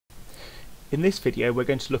In this video we're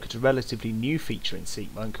going to look at a relatively new feature in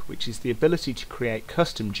SeqMonk, which is the ability to create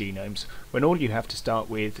custom genomes when all you have to start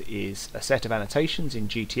with is a set of annotations in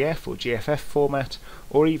GTF or GFF format,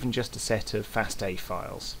 or even just a set of fasta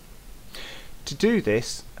files. To do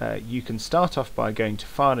this, you can start off by going to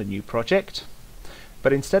File a New Project,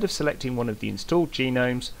 but instead of selecting one of the installed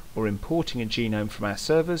genomes or importing a genome from our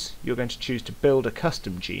servers, you're going to choose to build a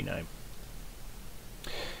custom genome.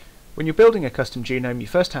 When you're building a custom genome, you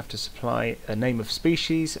first have to supply a name of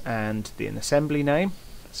species and an assembly name,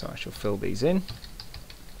 so I shall fill these in.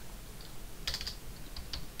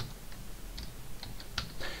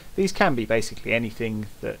 These can be basically anything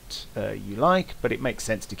that you like, but it makes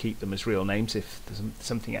sense to keep them as real names if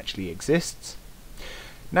something actually exists.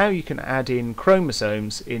 Now you can add in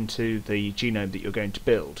chromosomes into the genome that you're going to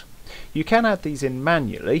build. You can add these in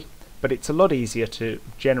manually, but it's a lot easier to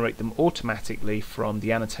generate them automatically from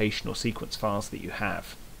the annotation or sequence files that you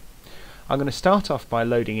have. I'm going to start off by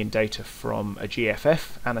loading in data from a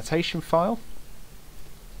GFF annotation file.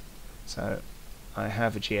 So I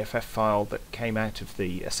have a GFF file that came out of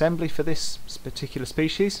the assembly for this particular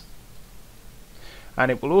species, and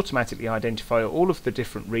it will automatically identify all of the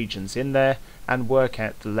different regions in there and work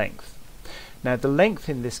out the length. Now the length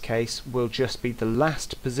in this case will just be the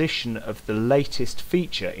last position of the latest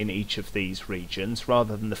feature in each of these regions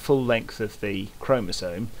rather than the full length of the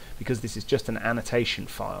chromosome, because this is just an annotation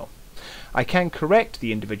file. I can correct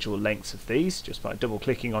the individual lengths of these just by double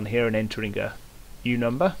clicking on here and entering a new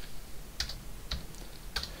number,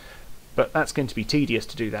 but that's going to be tedious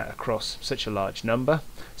to do that across such a large number.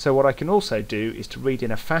 So what I can also do is to read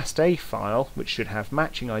in a fasta file which should have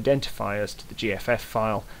matching identifiers to the GFF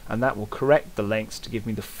file, and that will correct the lengths to give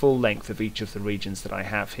me the full length of each of the regions that I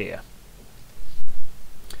have here.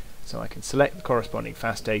 So I can select the corresponding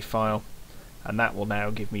fasta file, and that will now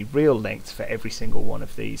give me real lengths for every single one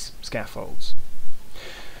of these scaffolds.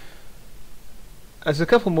 There's a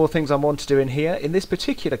couple more things I want to do in here. In this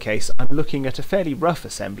particular case I'm looking at a fairly rough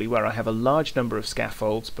assembly where I have a large number of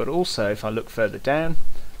scaffolds, but also if I look further down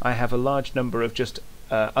I have a large number of just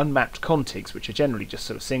unmapped contigs, which are generally just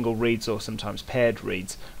sort of single reads or sometimes paired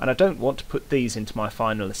reads, and I don't want to put these into my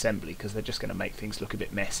final assembly because they're just going to make things look a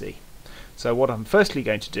bit messy. So what I'm firstly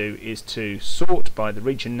going to do is to sort by the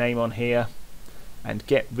region name on here and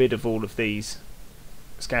get rid of all of these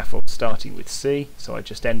scaffolds starting with C, so I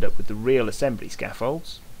just end up with the real assembly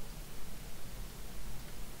scaffolds.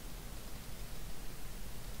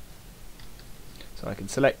 So I can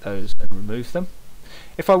select those and remove them.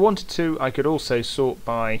 If I wanted to, I could also sort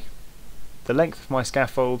by the length of my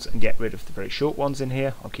scaffolds and get rid of the very short ones in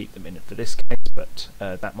here. I'll keep them in for this case, but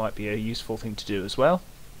that might be a useful thing to do as well.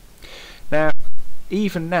 Now,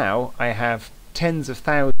 even now I have tens of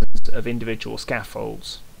thousands of individual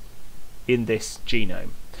scaffolds in this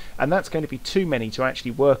genome, and that's going to be too many to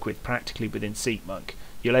actually work with practically within SeqMonk.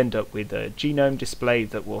 You'll end up with a genome display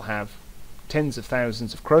that will have tens of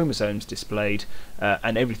thousands of chromosomes displayed,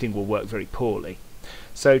 and everything will work very poorly.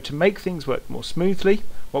 So to make things work more smoothly,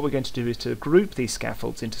 what we're going to do is to group these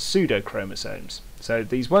scaffolds into pseudo-chromosomes. So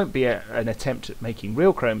these won't be an attempt at making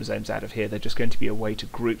real chromosomes out of here, they're just going to be a way to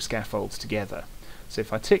group scaffolds together. So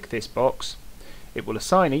if I tick this box, it will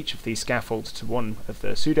assign each of these scaffolds to one of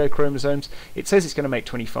the pseudo-chromosomes. It says it's going to make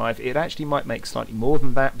 25. It actually might make slightly more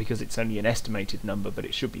than that because it's only an estimated number, but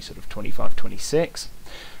it should be sort of 25, 26.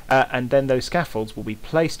 And then those scaffolds will be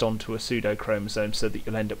placed onto a pseudo-chromosome so that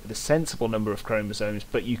you'll end up with a sensible number of chromosomes,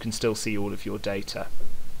 but you can still see all of your data.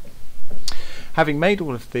 Having made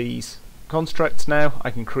all of these constructs now,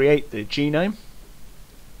 I can create the genome.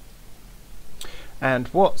 And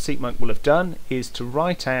what SeqMonk will have done is to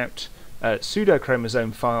write out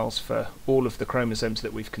pseudo-chromosome files for all of the chromosomes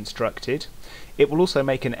that we've constructed. It will also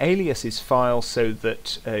make an aliases file so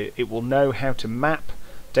that it will know how to map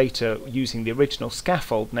data using the original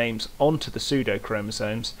scaffold names onto the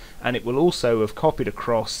pseudo-chromosomes, and it will also have copied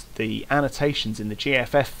across the annotations in the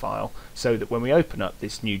GFF file so that when we open up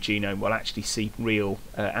this new genome we'll actually see real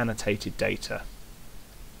annotated data.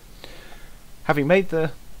 Having made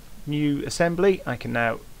the new assembly, I can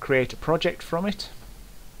now create a project from it.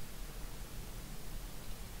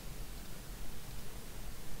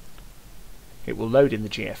 It will load in the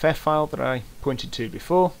GFF file that I pointed to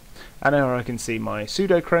before, and now I can see my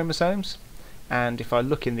pseudo-chromosomes, and if I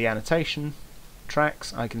look in the annotation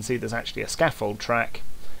tracks I can see there's actually a scaffold track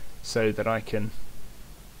so that I can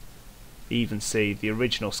even see the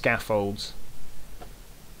original scaffolds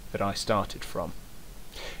that I started from.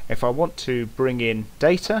 If I want to bring in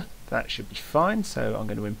data, that should be fine, so I'm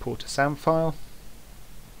going to import a SAM file.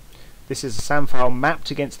 This is a SAM file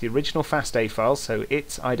mapped against the original FASTA file, so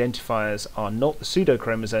its identifiers are not the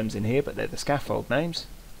pseudo-chromosomes in here, but they're the scaffold names.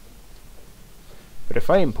 But if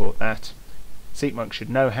I import that, SeqMonk should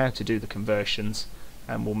know how to do the conversions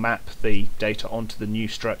and will map the data onto the new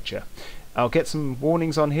structure. I'll get some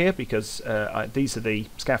warnings on here because these are the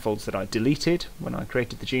scaffolds that I deleted when I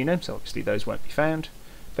created the genome, so obviously those won't be found,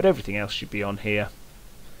 but everything else should be on here,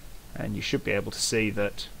 and you should be able to see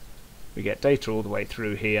that we get data all the way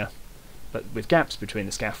through here, but with gaps between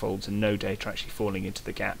the scaffolds and no data actually falling into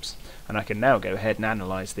the gaps. And I can now go ahead and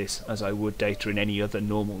analyse this as I would data in any other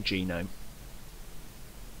normal genome.